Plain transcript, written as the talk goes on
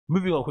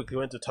moving on quickly, I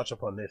want to touch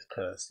upon this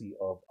courtesy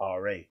of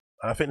RA.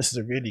 And I think this is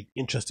a really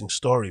interesting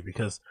story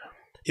because,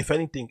 if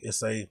anything,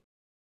 it's a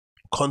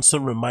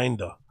constant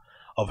reminder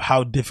of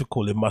how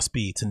difficult it must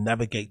be to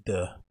navigate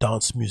the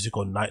dance music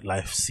or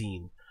nightlife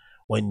scene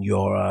when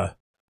you're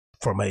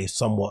from a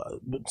somewhat, I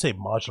wouldn't say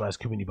marginalized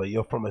community, but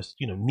you're from a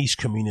niche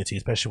community,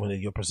 especially when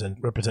you're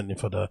representing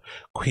for the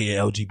queer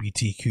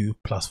LGBTQ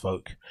plus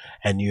folk,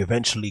 and you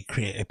eventually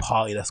create a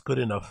party that's good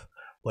enough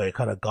where it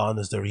kind of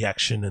garners the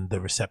reaction and the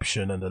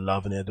reception and the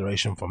love and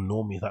adoration from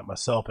normies like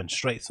myself and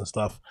straights and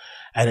stuff,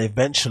 and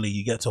eventually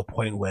you get to a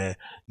point where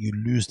you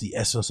lose the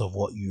essence of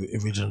what you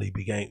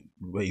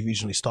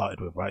originally started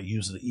with, right?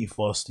 Use the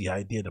ethos, the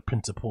idea, the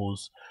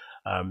principles,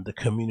 the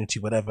community,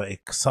 whatever.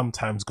 It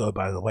sometimes go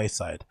by the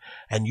wayside,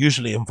 and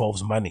usually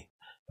involves money,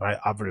 right?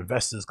 Other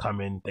investors come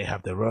in, they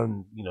have their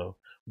own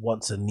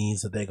wants and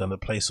needs that they're going to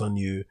place on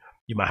you.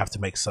 You might have to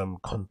make some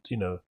and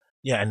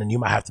then you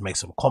might have to make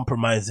some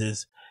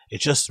compromises. It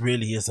just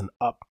really is an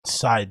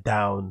upside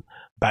down,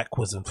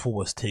 backwards and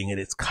forwards thing, and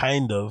it's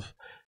kind of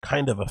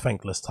a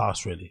thankless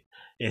task, really.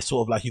 It's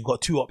sort of like you've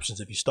got two options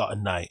if you start a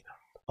night,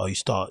 or you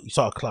start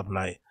a club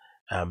night,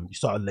 you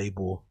start a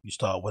label, you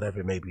start whatever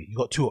it may be. You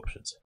got two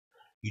options.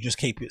 You just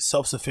keep it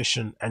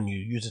self-sufficient and you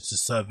use it to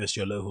service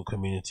your local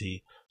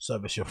community,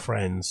 service your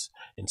friends,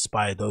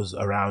 inspire those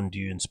around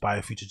you,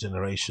 inspire future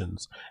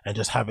generations, and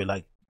just have it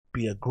like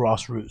be a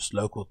grassroots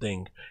local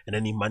thing, and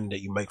any money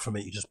that you make from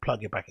it, you just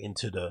plug it back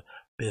into the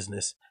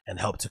business and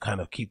help to kind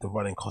of keep the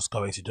running costs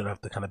going, so you don't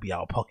have to kind of be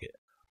out of pocket.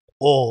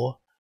 Or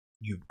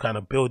you kind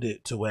of build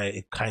it to where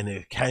it kind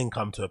of can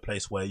come to a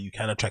place where you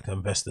can attract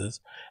investors,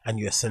 and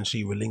you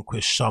essentially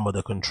relinquish some of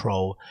the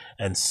control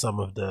and some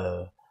of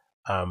the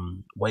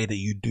way that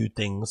you do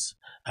things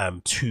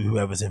to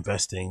whoever's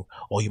investing,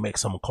 or you make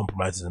some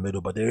compromises in the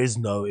middle. But there is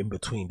no in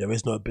between. There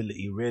is no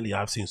ability, really,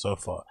 I've seen so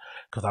far,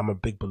 because I'm a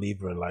big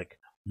believer in like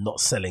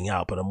not selling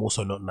out, but I'm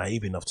also not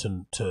naive enough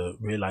to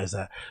realize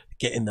that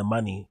getting the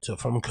money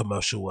from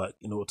commercial work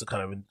in order to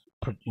kind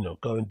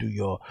of go and do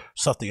your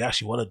stuff that you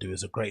actually want to do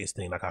is the greatest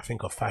thing. Like, I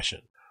think of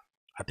fashion,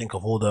 I think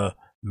of all the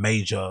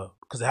major,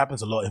 because it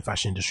happens a lot in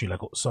fashion industry, like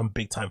some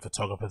big time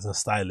photographers and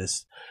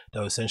stylists,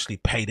 they'll essentially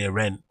pay their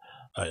rent,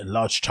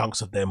 large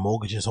chunks of their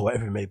mortgages or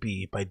whatever it may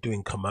be, by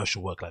doing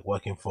commercial work, like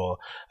working for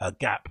a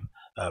Gap,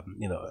 a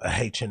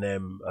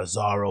H&M, a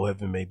Zara,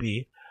 whatever it may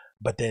be.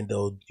 But then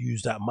they'll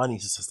use that money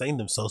to sustain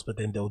themselves, but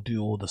then they'll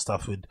do all the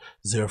stuff with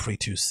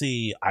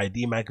 032C,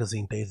 ID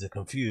Magazine, Dazed and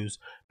Confused,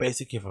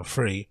 basically for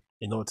free,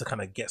 in order to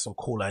kind of get some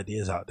cool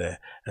ideas out there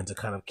and to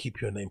kind of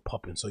keep your name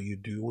popping. So you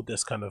do all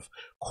this kind of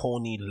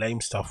corny, lame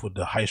stuff with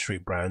the high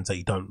street brands that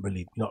you're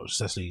not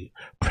necessarily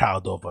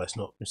proud of, or it's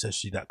not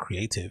necessarily that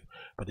creative,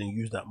 but then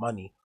use that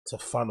money to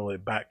funnel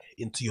it back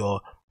into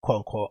your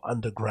quote-unquote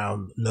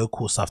underground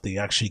local stuff that you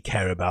actually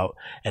care about.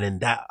 And then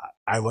that,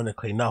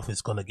 ironically enough,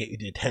 is going to get you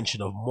the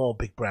attention of more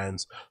big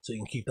brands, so you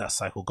can keep that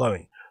cycle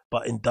going.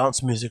 But in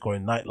dance music or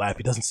in nightlife,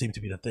 it doesn't seem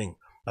to be the thing.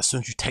 As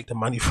soon as you take the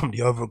money from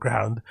the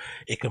overground,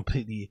 it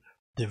completely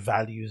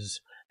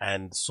devalues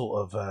and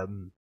sort of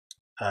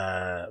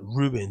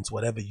ruins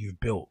whatever you've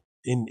built.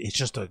 It's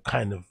just a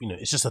kind of,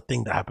 it's just a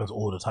thing that happens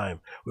all the time.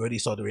 We already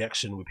saw the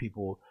reaction with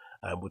people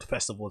with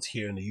festivals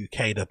here in the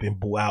UK that have been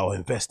bought out or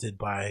invested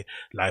by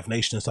Live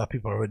Nation and stuff.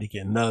 People are already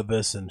getting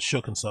nervous and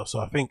shook and stuff. So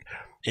I think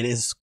it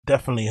is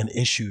definitely an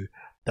issue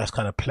that's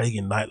kind of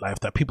plaguing nightlife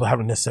that people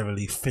haven't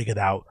necessarily figured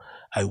out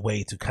a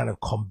way to kind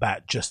of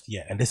combat just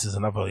yet. And this is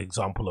another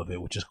example of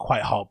it, which is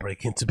quite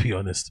heartbreaking, to be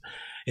honest.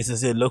 It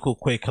says here, local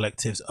queer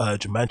collectives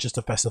urge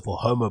Manchester Festival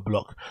Homo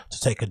Block to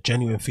take a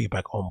genuine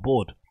feedback on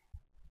board.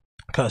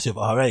 Courtesy of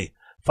RA,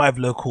 5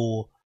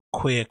 local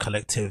queer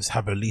collectives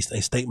have released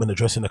a statement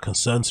addressing the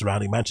concerns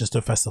surrounding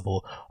Manchester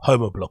Festival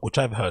Homo Block, which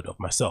I've heard of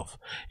myself,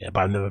 but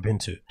I've never been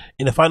to.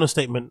 In a final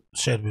statement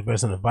shared with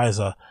Resident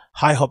Advisor,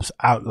 High Hops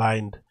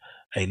outlined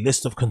a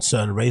list of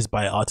concerns raised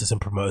by artists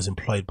and promoters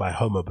employed by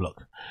Homo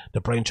Block,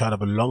 the brainchild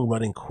of a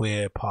long-running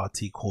queer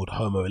party called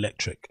Homo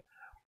Electric.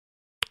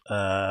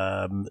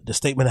 The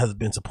statement has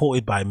been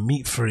supported by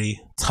Meat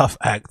Free, Tough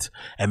Act,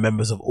 and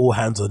members of All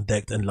Hands on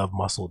Deck and Love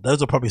Muscle.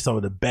 Those are probably some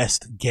of the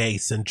best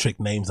gay-centric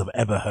names I've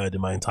ever heard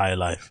in my entire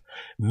life.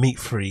 Meat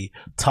Free,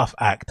 Tough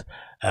Act,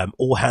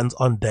 All Hands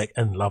on Deck,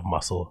 and Love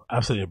Muscle.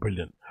 Absolutely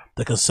brilliant.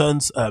 The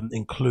concerns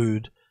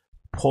include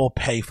poor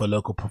pay for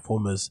local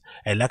performers,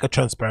 a lack of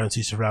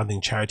transparency surrounding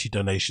charity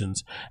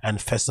donations,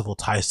 and festival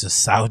ties to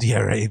Saudi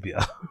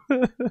Arabia.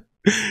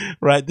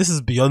 Right, this is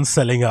beyond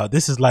selling out.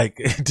 This is like,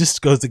 it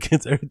just goes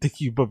against everything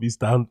you probably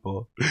stand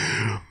for.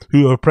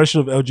 Who oppression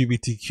of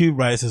LGBTQ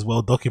rights is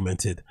well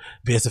documented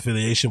via its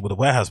affiliation with the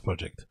Warehouse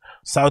Project.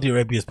 Saudi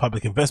Arabia's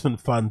public investment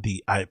fund,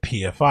 the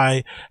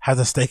PFI, has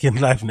a stake in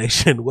Live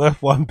Nation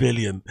worth $1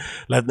 billion.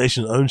 Live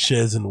Nation owns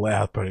shares in the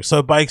Warehouse Project.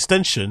 So by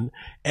extension,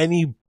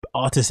 any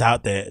artist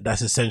out there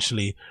that's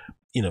essentially,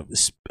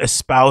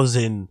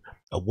 espousing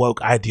a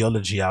woke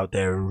ideology out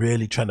there and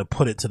really trying to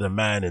put it to the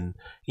man, and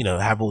you know,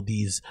 have all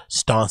these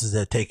stances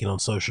they're taking on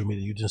social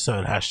media using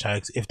certain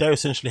hashtags, if they're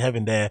essentially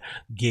having their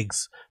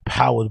gigs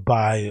powered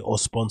by or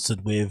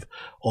sponsored with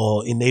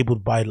or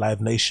enabled by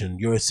Live Nation,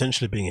 you're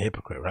essentially being a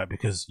hypocrite, right?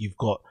 Because you've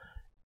got,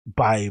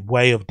 by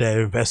way of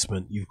their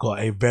investment, you've got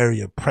a very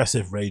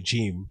oppressive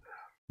regime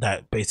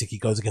that basically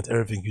goes against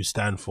everything you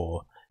stand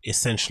for,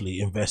 essentially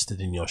invested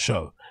in your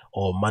show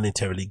or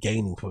monetarily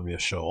gaining from your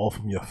show or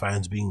from your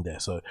fans being there.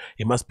 So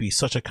it must be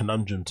such a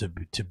conundrum to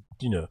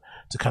you know,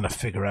 to kind of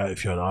figure out,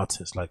 if you're an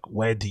artist, like,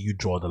 where do you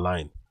draw the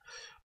line?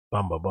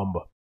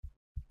 Bumba.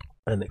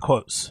 And it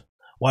quotes,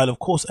 while of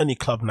course any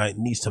club night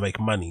needs to make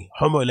money,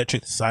 Homo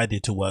Electric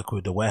decided to work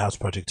with the Warehouse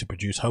Project to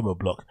produce Homo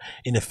Block,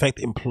 in effect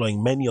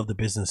employing many of the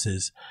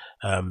businesses,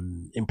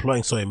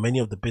 many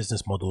of the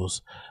business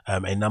models,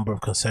 a number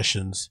of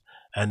concessions,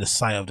 and the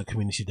site of the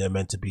community they're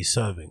meant to be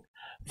serving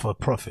for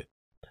profit.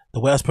 The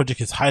Warehouse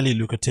Project is highly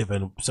lucrative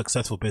and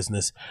successful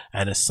business,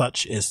 and as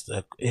such is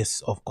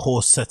of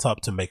course set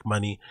up to make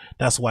money.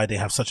 That's why they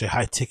have such a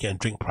high ticket and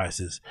drink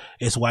prices.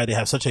 It's why they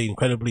have such an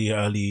incredibly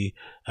early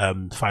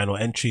final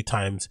entry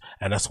times,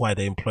 and that's why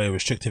they employ a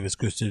restrictive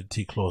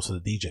exclusivity clause for the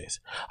DJs.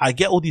 I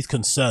get all these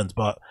concerns,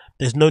 but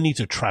there's no need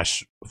to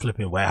trash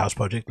flipping Warehouse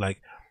Project.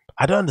 Like,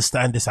 I don't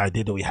understand this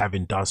idea that we have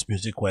in dance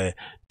music where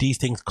these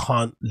things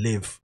can't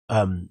live,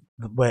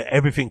 where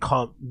everything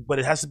can't, but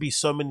it has to be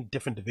so many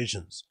different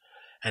divisions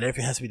and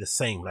everything has to be the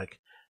same. Like,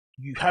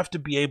 you have to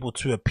be able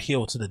to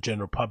appeal to the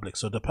general public.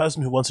 So the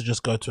person who wants to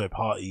just go to a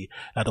party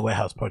at the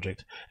Warehouse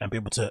Project and be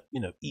able to,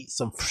 you know, eat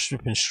some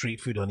flipping street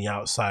food on the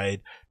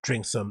outside,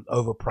 drink some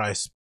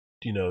overpriced,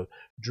 you know,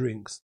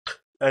 drinks,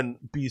 and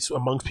be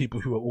amongst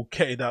people who are all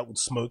kitted out with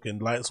smoke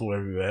and lights all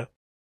everywhere,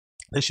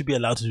 they should be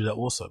allowed to do that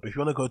also. But if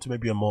you want to go to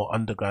maybe a more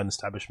underground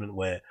establishment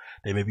where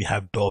they maybe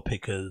have door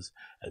pickers,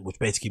 which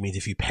basically means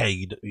if you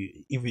pay,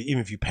 even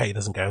if you pay, it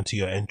doesn't guarantee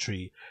your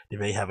entry. They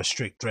may have a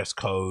strict dress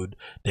code.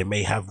 They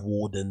may have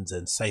wardens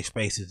and safe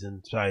spaces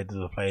inside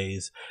the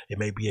place. It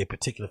may be a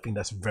particular thing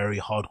that's very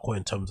hardcore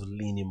in terms of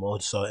leaning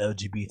more so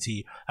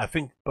LGBT. I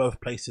think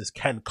both places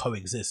can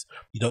coexist.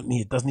 You don't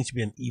need, it doesn't need to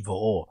be an either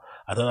or.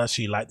 I don't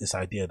actually like this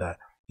idea that,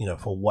 you know,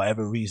 for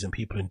whatever reason,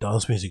 people in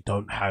dance music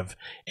don't have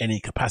any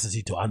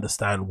capacity to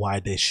understand why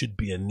there should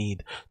be a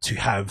need to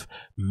have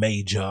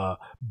major,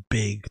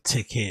 big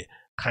ticket,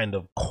 kind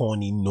of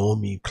corny,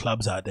 normie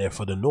clubs out there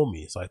for the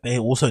normies. Like, they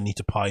also need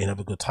to party and have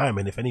a good time.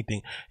 And if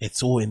anything,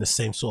 it's all in the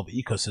same sort of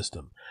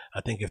ecosystem.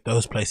 I think if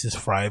those places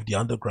thrive, the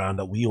underground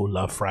that we all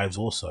love thrives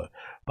also.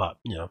 But,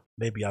 you know,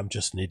 maybe I'm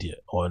just an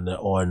idiot or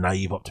a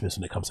naive optimist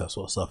when it comes to that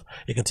sort of stuff.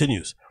 It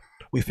continues.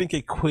 We think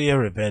a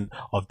queer event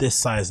of this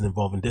size and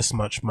involving this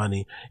much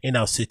money in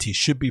our city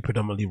should be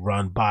predominantly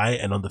run by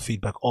and on the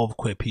feedback of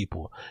queer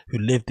people who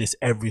live this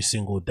every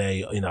single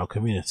day in our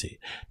community.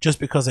 Just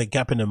because a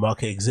gap in the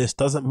market exists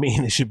doesn't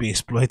mean it should be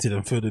exploited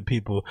and filled with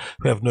people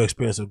who have no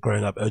experience of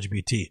growing up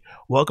LGBT.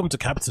 Welcome to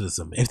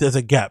capitalism. If there's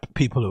a gap,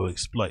 people will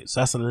exploit.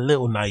 So that's a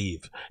little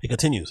naive. It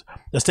continues.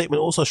 The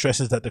statement also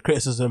stresses that the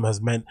criticism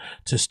has meant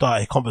to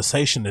start a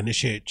conversation,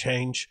 initiate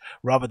change,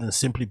 rather than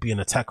simply be an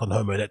attack on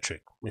Homo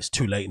Electric. It's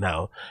too late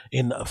now.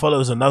 In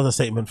follows another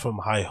statement from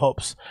High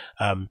Hops,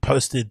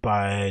 posted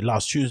by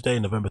last Tuesday,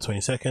 November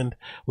 22nd,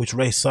 which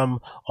raised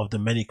some of the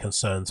many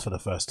concerns for the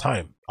first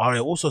time.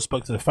 Aria also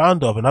spoke to the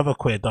founder of another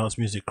queer dance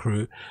music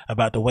crew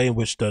about the way in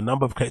which the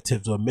number of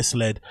collectives were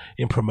misled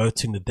in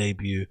promoting the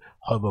debut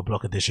Homo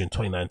Block Edition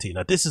 2019.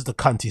 Now, this is the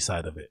cunty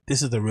side of it.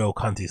 This is the real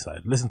cunty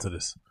side. Listen to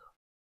this.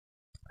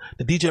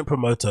 The DJ and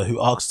promoter,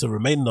 who asked to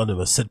remain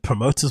anonymous, said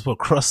promoters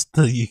across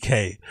the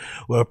UK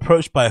were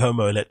approached by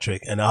Homo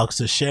Electric and asked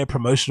to share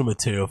promotional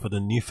material for the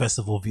new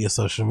festival via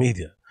social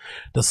media.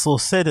 The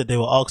source said that they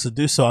were asked to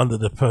do so under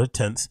the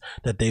pretense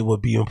that they were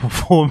being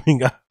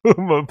performing at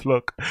Homo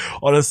Block.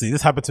 Honestly,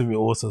 this happened to me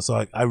also,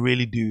 so I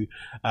really do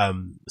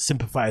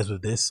sympathize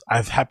with this.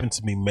 I've happened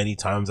to me many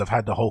times. I've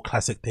had the whole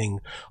classic thing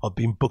of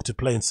being booked to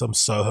play in some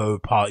Soho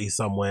party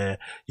somewhere.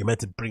 You're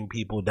meant to bring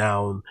people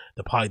down.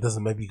 The party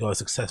doesn't maybe go as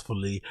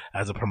successfully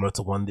as a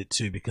promoter wanted it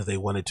to because they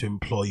wanted to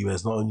employ you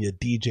as not only a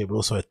DJ but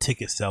also a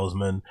ticket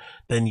salesman.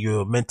 Then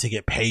you're meant to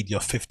get paid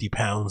your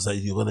 £50 that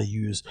you're going to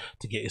use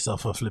to get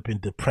yourself a flipping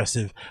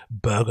depressive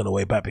burger on the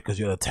way back because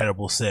you had a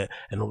terrible set,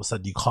 and all of a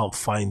sudden you can't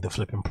find the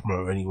flipping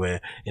promoter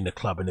anywhere in the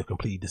club and they've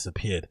completely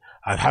disappeared.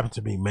 I've happened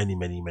to me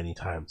many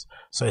times.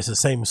 So it's the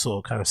same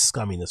sort of kind of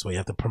scumminess where you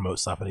have to promote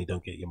stuff and you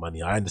don't get your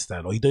money. I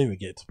understand, or you don't even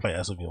get to play.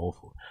 That's something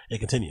awful. It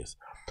continues.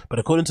 But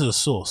according to the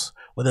source,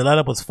 when the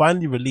lineup was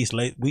finally released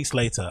weeks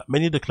later,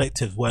 many of the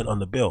collectives weren't on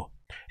the bill.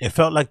 It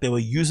felt like they were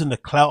using the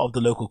clout of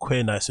the local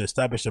queer nights to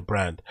establish a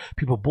brand.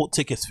 People bought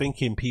tickets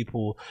thinking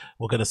people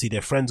were going to see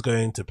their friends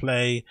going to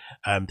play.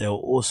 There were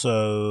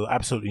also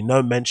absolutely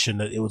no mention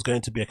that it was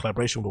going to be a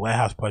collaboration with the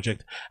Warehouse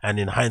Project, and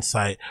in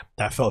hindsight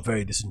that felt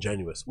very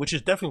disingenuous, which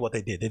is definitely what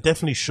they did. They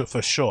definitely should,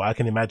 for sure. I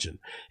can imagine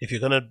if you're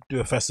going to do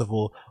a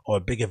festival or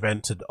a big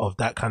event of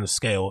that kind of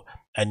scale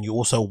and you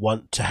also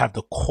want to have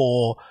the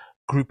core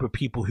group of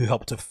people who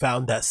helped to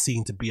found that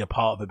scene to be a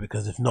part of it,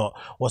 because if not,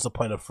 what's the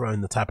point of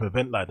throwing the type of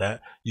event like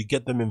that? You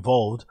get them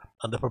involved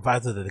and the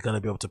provider that they're going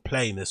to be able to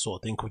play in this sort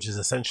of thing, which is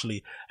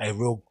essentially a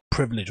real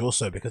privilege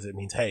also, because it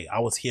means, hey, I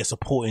was here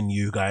supporting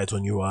you guys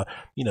when you were,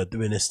 you know,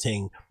 doing this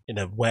thing in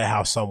a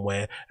warehouse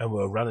somewhere, and we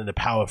were running the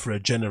power through a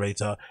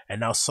generator, and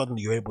now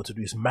suddenly you're able to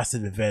do this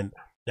massive event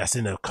that's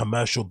in a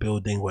commercial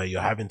building where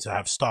you're having to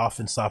have staff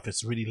and stuff.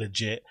 It's really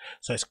legit.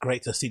 So it's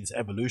great to see this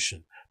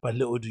evolution. But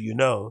little do you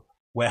know,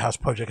 Warehouse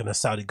Project and the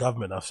Saudi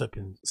government are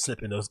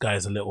slipping those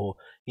guys a little,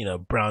 you know,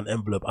 brown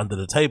envelope under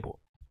the table.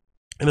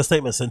 In a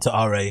statement sent to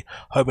RA,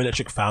 Home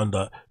Electric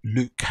founder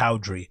Luke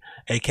Cowdery,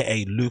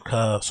 aka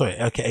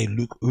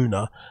Luke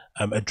Una,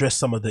 addressed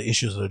some of the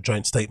issues of the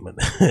joint statement.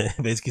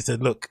 Basically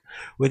said, look,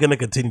 we're going to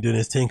continue doing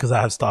this thing because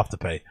I have staff to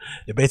pay.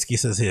 It basically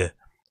says here,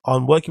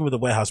 on working with the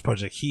Warehouse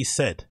Project, he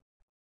said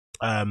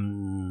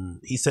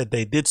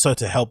they did so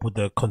to help with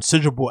the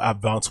considerable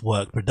advanced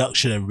work,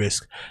 production and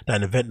risk that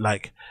an event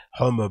like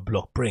Homo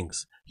Block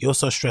brings. He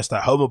also stressed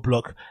that Homo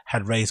Block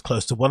had raised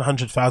close to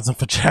 100,000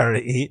 for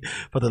charity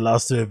for the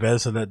last two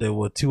events, and that there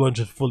were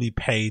 200 fully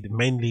paid,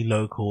 mainly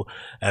local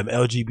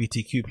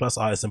LGBTQ plus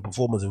artists and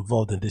performers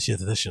involved in this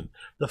year's edition.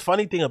 The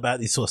funny thing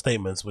about these sort of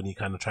statements, when you're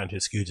kind of trying to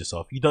excuse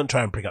yourself, you don't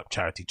try and bring up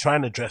charity, try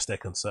and address their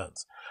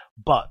concerns.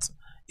 But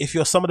if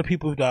you're some of the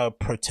people who are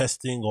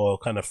protesting or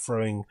kind of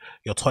throwing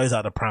your toys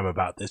out the pram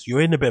about this,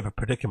 you're in a bit of a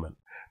predicament,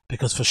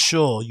 because for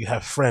sure you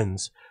have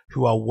friends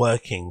who are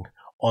working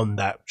on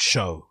that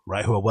show,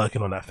 right? Who are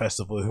working on that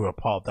festival, who are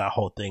part of that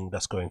whole thing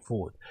that's going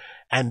forward.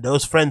 And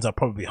those friends are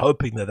probably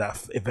hoping that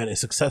that event is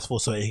successful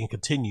so it can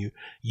continue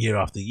year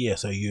after year.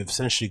 So you've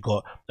essentially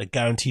got a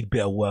guaranteed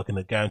bit of work and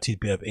a guaranteed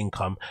bit of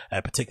income at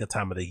a particular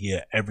time of the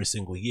year, every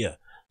single year.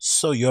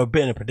 So you're a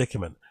bit in a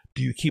predicament.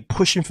 Do you keep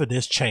pushing for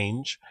this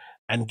change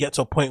and get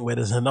to a point where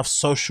there's enough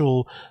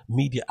social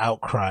media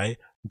outcry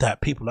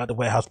that people like the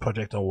Warehouse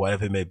Project or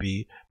whatever it may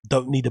be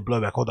don't need the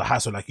blowback or the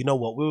hassle? Like, you know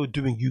what, we were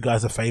doing you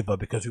guys a favor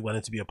because we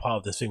wanted to be a part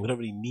of this thing. We don't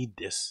really need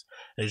this.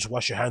 And just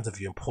wash your hands of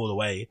you and pull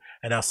away.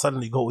 And now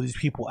suddenly you got all these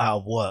people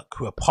out of work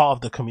who are part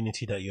of the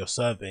community that you're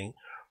serving,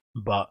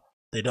 but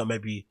they don't,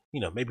 maybe,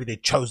 you know, maybe they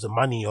chose the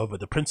money over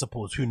the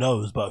principles, who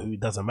knows, but it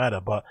doesn't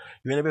matter. But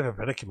you're in a bit of a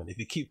predicament. If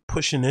you keep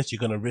pushing this, you're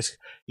going to risk,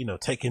 you know,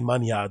 taking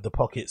money out of the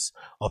pockets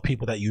of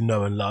people that you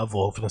know and love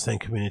or from the same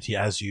community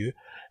as you.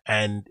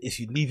 And if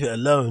you leave it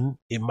alone,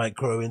 it might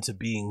grow into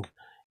being,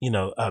 you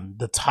know,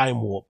 the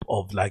time warp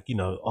of like, you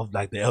know, of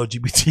like the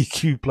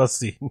LGBTQ plus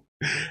scene.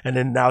 And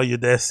then now you're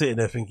there sitting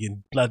there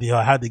thinking, bloody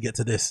hell, how'd they get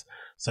to this?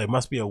 So it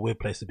must be a weird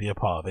place to be a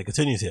part of. It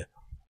continues here.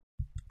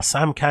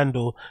 Sam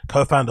Candle,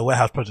 co-founder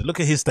Warehouse Project, look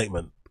at his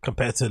statement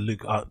compared to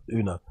Luke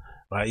Una,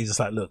 right? He's just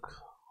like, look,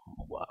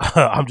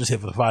 I'm just here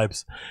for the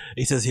vibes.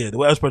 He says here, the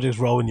Warehouse Project's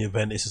role in the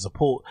event is to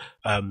support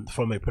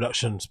from a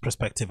production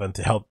perspective and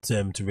to help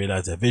them to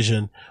realize their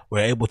vision. We're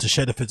able to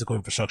share the physical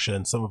infrastructure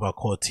and some of our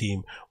core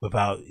team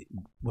without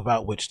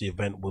which the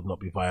event would not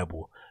be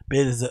viable.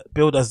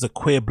 Billed as the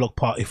queer block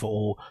party for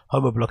all,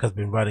 Homo Block has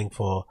been running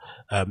for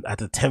at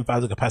the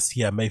 10,000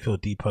 capacity at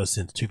Mayfield Depot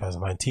since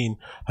 2019.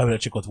 Homo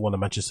Electric was one of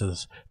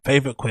Manchester's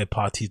favorite queer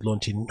parties,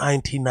 launched in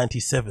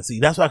 1997. See,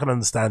 that's what I can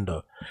understand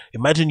though.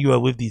 Imagine you were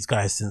with these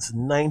guys since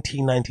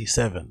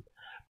 1997.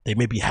 They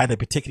maybe had a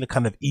particular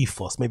kind of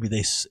ethos. Maybe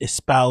they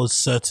espoused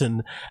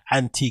certain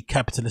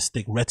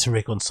anti-capitalistic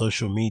rhetoric on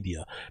social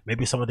media.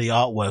 Maybe some of the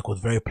artwork was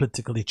very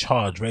politically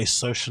charged, very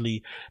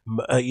socially,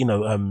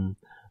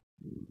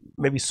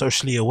 maybe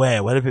socially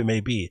aware, whatever it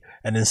may be.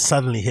 And then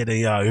suddenly here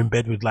they are in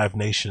bed with Live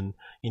Nation,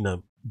 you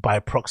know, by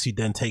proxy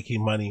then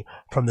taking money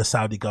from the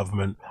Saudi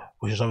government,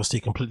 which is obviously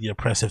completely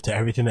oppressive to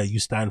everything that you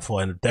stand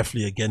for and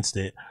definitely against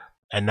it.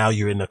 And now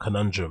you're in a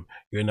conundrum.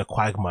 You're in a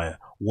quagmire.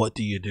 What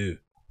do you do?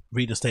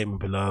 Read the statement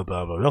below,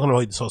 blah, blah. I'm not going to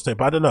read this whole statement,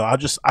 but I don't know.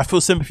 I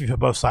feel sympathy for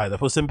both sides. I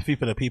feel sympathy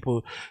for the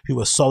people who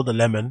were sold the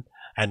lemon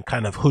and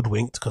kind of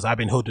hoodwinked, because I've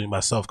been hoodwinked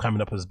myself,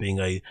 coming up as being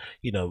a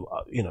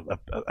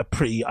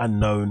pretty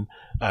unknown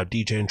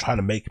DJ and trying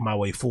to make my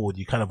way forward.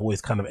 You kind of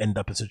always kind of end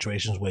up in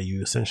situations where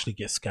you essentially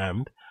get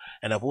scammed.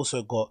 And I've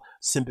also got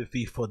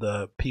sympathy for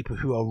the people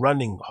who are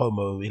running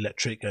Homo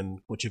Electric,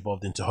 and which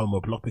evolved into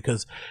Homo Block,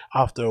 because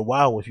after a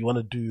while, if you want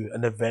to do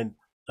an event,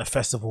 a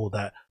festival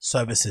that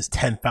services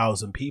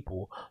 10,000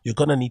 people, you're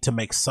going to need to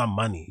make some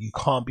money. You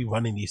can't be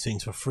running these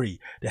things for free.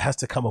 There has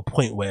to come a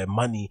point where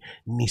money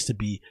needs to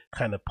be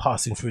kind of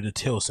passing through the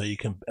till so you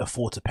can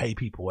afford to pay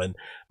people. And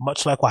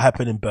much like what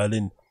happened in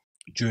Berlin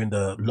during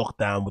the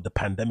lockdown with the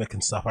pandemic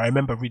and stuff, I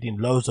remember reading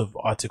loads of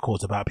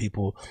articles about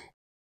people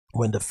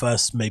when the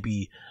first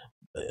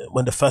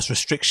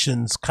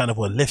restrictions kind of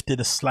were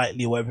lifted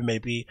slightly, or whatever it may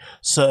be,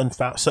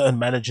 certain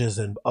managers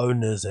and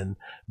owners and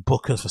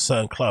bookers for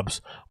certain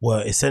clubs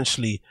were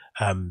essentially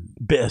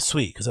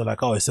bittersweet, because they're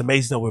like, oh, it's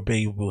amazing that we're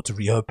being able to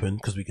reopen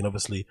because we can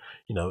obviously,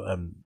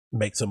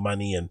 make some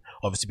money and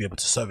obviously be able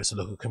to service the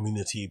local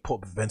community,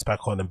 put events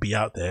back on and be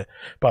out there.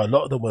 But a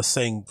lot of them were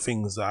saying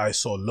things that I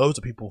saw loads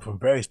of people from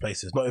various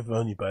places, not even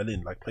only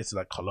Berlin, like places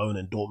like Cologne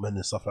and Dortmund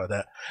and stuff like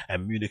that,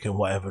 and Munich and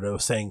whatever, they were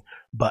saying,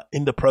 but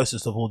in the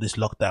process of all this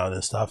lockdown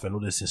and stuff and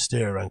all this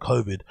hysteria around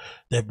COVID,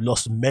 they've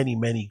lost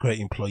many great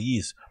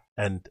employees.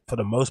 And for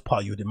the most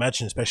part, you would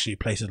imagine, especially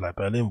places like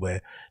Berlin,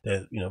 where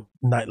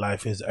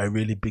nightlife is a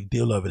really big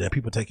deal over there,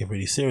 people take it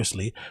really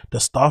seriously. The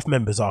staff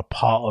members are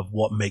part of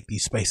what make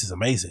these spaces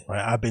amazing,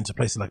 right? I've been to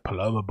places like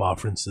Paloma Bar,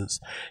 for instance,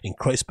 in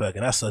Kreuzberg,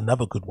 and that's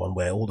another good one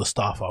where all the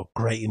staff are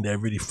great and they're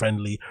really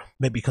friendly.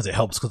 Maybe because it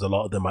helps because a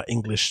lot of them are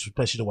English,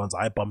 especially the ones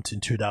I bumped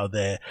into that are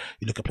there.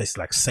 You look at places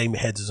like Same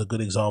Heads is a good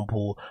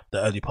example.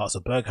 The early parts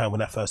of Bergheim, when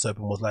that first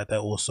opened, was like that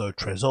also.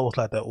 Trésor was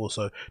like that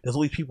also. There's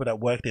always people that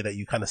work there that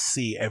you kind of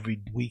see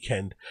every weekend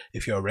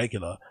if you're a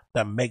regular,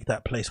 that make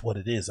that place what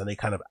it is, and they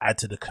kind of add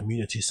to the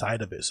community side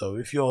of it. So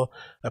if you're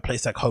a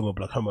place like Homo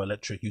Block, Homo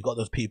Electric, you got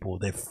those people,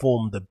 they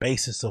form the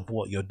basis of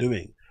what you're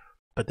doing,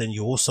 but then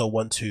you also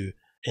want to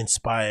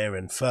inspire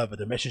and further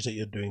the message that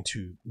you're doing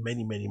to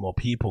many more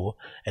people,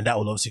 and that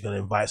will obviously going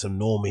to invite some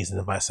normies and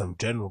invite some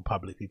general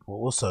public people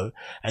also.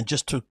 And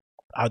just to,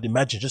 I'd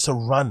imagine, just to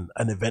run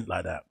an event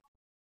like that,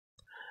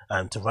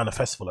 and to run a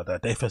festival like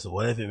that, day festival,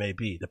 whatever it may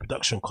be, the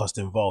production cost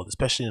involved,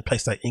 especially in a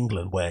place like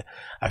England, where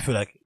I feel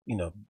like,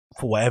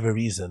 for whatever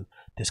reason,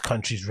 this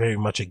country is very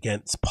much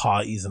against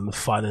parties and the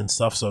fun and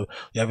stuff. So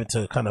you're having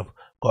to kind of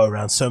go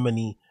around so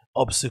many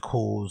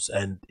obstacles,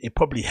 and it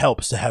probably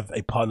helps to have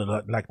a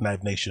partner like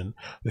Live Nation,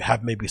 who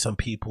have maybe some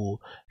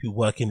people who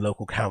work in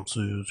local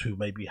councils, who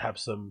maybe have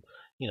some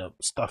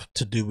stuff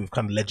to do with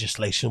kind of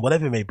legislation,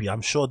 whatever it may be.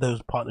 I'm sure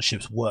those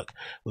partnerships work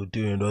with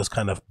doing those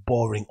kind of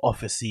boring,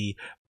 officey,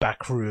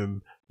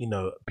 backroom,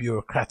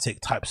 bureaucratic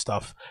type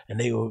stuff, and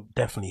they will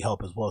definitely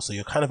help as well. So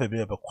you're kind of a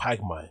bit of a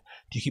quagmire.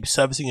 Do you keep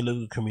servicing your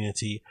local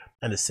community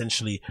and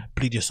essentially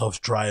bleed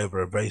yourself dry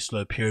over a very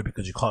slow period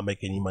because you can't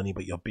make any money,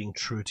 but you're being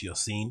true to your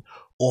scene?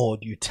 Or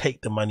do you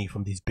take the money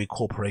from these big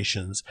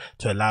corporations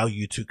to allow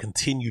you to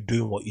continue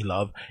doing what you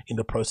love, in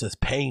the process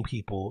paying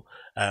people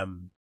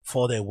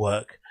for their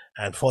work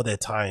and for their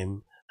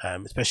time,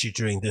 especially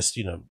during this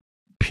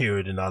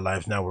period in our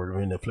lives now, we're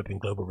in a flipping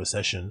global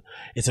recession.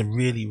 It's a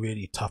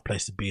really tough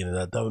place to be in, and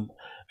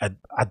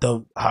I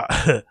don't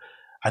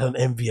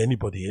envy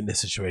anybody in this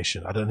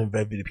situation. I don't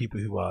envy the people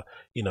who are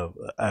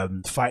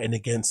fighting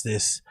against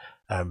this.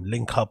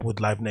 Link up with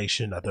Live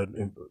Nation. I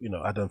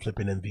don't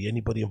flipping envy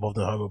anybody involved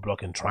in Homo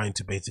Block and trying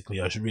to basically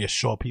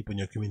reassure people in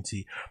your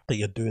community that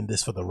you're doing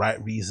this for the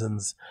right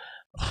reasons.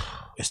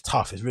 It's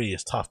tough, it really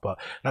is tough. But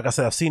like I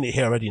said, I've seen it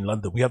here already in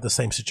London. We have the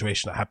same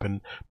situation that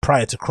happened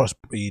prior to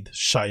Crossbreed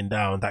shutting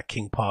down that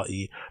King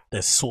party.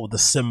 There's sort of the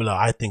similar,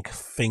 I think,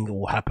 thing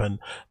will happen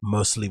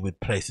mostly with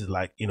places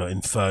like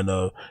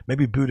Inferno.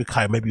 Maybe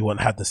Budokai maybe won't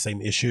have the same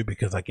issue,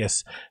 because I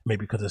guess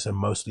maybe because it's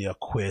mostly a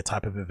queer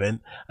type of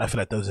event. I feel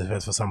like those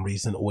events for some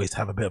reason always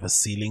have a bit of a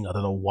ceiling. I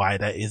don't know why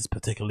that is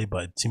particularly,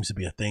 but it seems to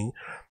be a thing.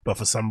 But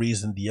for some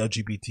reason, the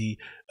LGBT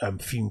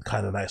themed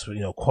kind of nights,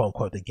 quote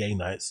unquote the gay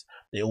nights,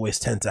 they always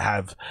tend to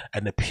have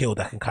an appeal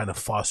that can kind of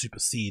far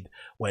supersede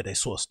where they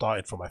sort of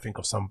started from. I think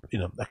of some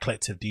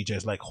eclectic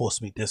DJs like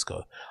Horse Meat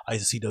Disco. I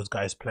used to see those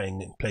guys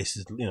playing in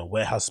places,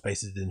 warehouse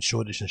spaces in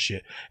Shoreditch and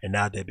shit, and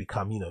now they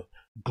become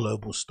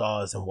global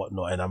stars and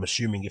whatnot. And I'm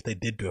assuming if they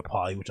did do a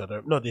party, which I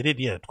don't know, they did,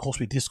 yeah, Horse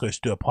Meat Disco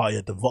used to do a party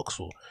at the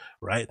Vauxhall,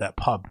 right, that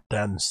pub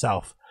down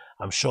south.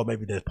 I'm sure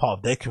maybe there's part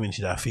of their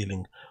community that are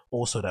feeling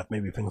also that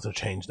maybe things have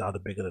changed now, the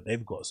bigger that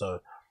they've got. So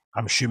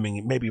I'm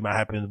assuming maybe it might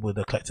happen with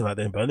the collective out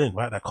there in Berlin,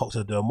 right? That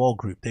Cocktail de Mort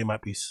group, they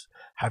might be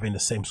having the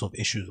same sort of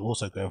issues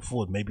also going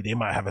forward. Maybe they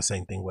might have the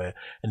same thing where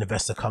an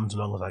investor comes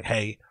along and is like,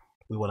 hey,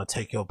 we want to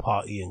take your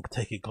party and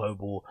take it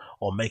global,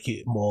 or make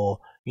it more,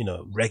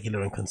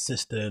 regular and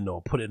consistent,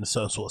 or put it in a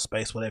certain sort of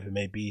space, whatever it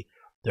may be.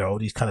 There are all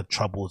these kind of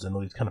troubles and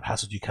all these kind of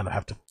hassles you kind of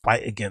have to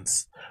fight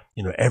against,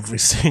 every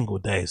single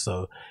day.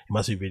 So it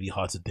must be really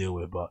hard to deal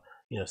with. But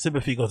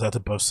sympathy goes out to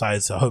both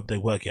sides. I hope they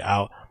work it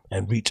out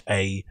and reach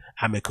a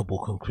amicable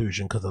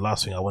conclusion, because the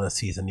last thing I want to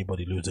see is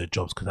anybody lose their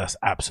jobs, because that's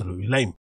absolutely lame.